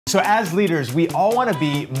So as leaders, we all want to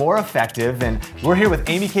be more effective, and we're here with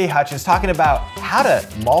AmyK Hutchens talking about how to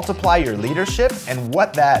multiply your leadership and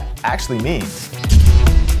what that actually means.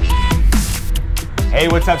 Hey,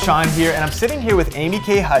 what's up? Sean here, and I'm sitting here with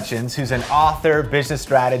AmyK Hutchens, who's an author, business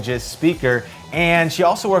strategist, speaker, and she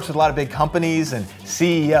also works with a lot of big companies and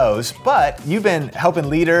CEOs, but you've been helping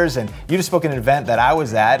leaders, and you just spoke at an event that I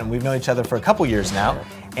was at, and we've known each other for a couple years now.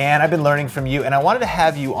 And I've been learning from you, and I wanted to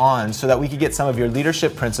have you on so that we could get some of your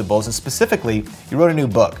leadership principles, and specifically, you wrote a new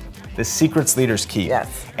book, The Secrets Leaders Keep.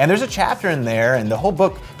 Yes. And there's a chapter in there, and the whole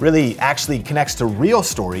book really actually connects to real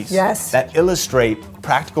stories that illustrate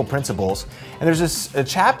practical principles. And there's a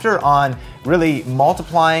chapter on really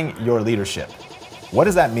multiplying your leadership. What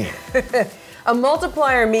does that mean? A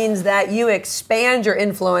multiplier means that you expand your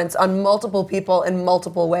influence on multiple people in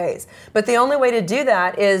multiple ways. But the only way to do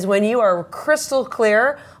that is when you are crystal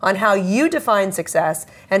clear on how you define success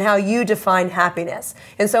and how you define happiness.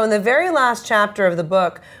 And so in the very last chapter of the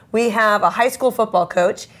book, we have a high school football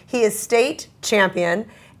coach. He is state champion,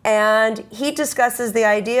 and he discusses the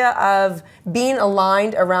idea of being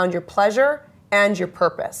aligned around your pleasure and your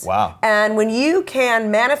purpose. Wow. And when you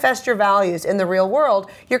can manifest your values in the real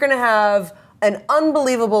world, you're going to have an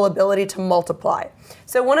unbelievable ability to multiply.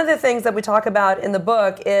 So one of the things that we talk about in the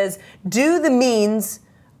book is, do the means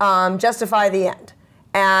justify the end?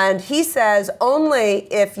 And he says only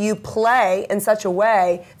if you play in such a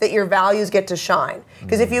way that your values get to shine.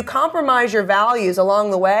 Because if you compromise your values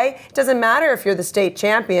along the way, it doesn't matter if you're the state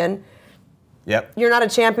champion. Yep. You're not a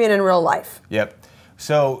champion in real life. Yep.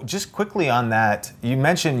 So just quickly on that, you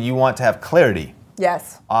mentioned you want to have clarity.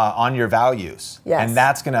 Yes. On your values. Yes. And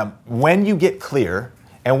that's gonna, when you get clear,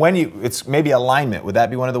 and when you, it's maybe alignment, would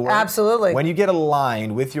that be one of the words? Absolutely. When you get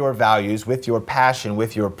aligned with your values, with your passion,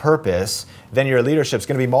 with your purpose, then your leadership's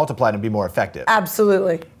gonna be multiplied and be more effective.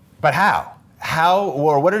 Absolutely. But how? How,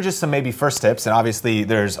 or what are just some maybe first tips? And obviously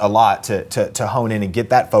there's a lot to hone in and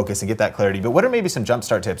get that focus and get that clarity, but what are maybe some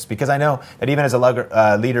jumpstart tips? Because I know that even as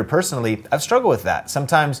a leader personally, I've struggled with that.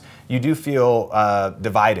 Sometimes you do feel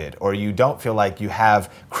divided, or you don't feel like you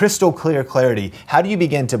have crystal clear clarity. How do you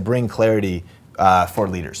begin to bring clarity for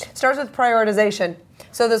leaders? It starts with prioritization.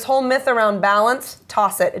 So this whole myth around balance,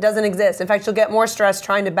 toss it. It doesn't exist. In fact, you'll get more stress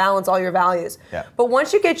trying to balance all your values. Yeah. But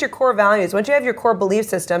once you get your core values, once you have your core belief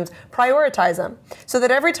systems, prioritize them. So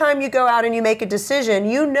that every time you go out and you make a decision,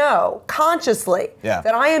 you know consciously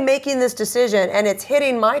that I am making this decision and it's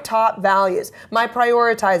hitting my top values, my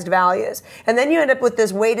prioritized values. And then you end up with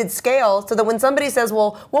this weighted scale so that when somebody says,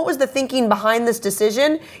 well, what was the thinking behind this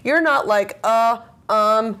decision? You're not like,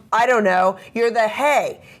 I don't know. You're the,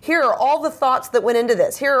 hey, here are all the thoughts that went into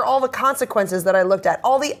this. Here are all the consequences that I looked at,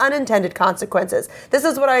 all the unintended consequences. This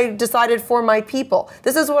is what I decided for my people.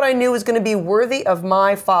 This is what I knew was going to be worthy of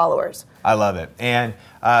my followers. I love it. And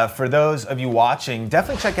for those of you watching,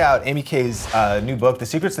 definitely check out AmyK's new book, The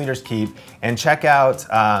Secrets Leaders Keep, and check out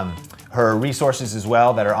her resources as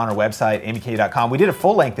well that are on our website, amyk.com. We did a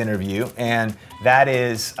full-length interview, and that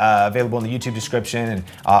is available in the YouTube description and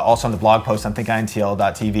also on the blog post on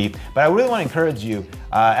thinkintl.tv. But I really want to encourage you,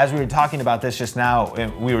 as we were talking about this just now,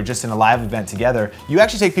 we were just in a live event together, you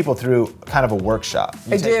actually take people through kind of a workshop.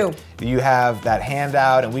 I do. You have that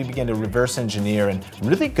handout, and we begin to reverse engineer and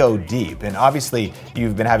really go deep. And obviously,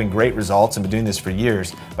 you've been having great results and been doing this for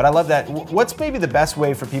years. But I love that. What's maybe the best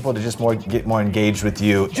way for people to just get more engaged with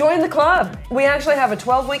you? Join the club. We actually have a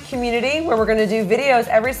 12-week community where we're going to do videos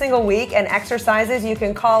every single week and exercises you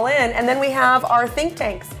can call in. And then we have our think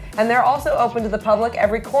tanks. And they're also open to the public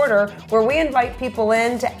every quarter, where we invite people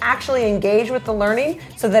in to actually engage with the learning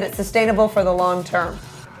so that it's sustainable for the long term.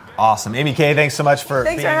 Awesome. AmyK, thanks so much for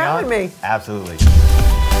being on. Thanks for having me. Absolutely.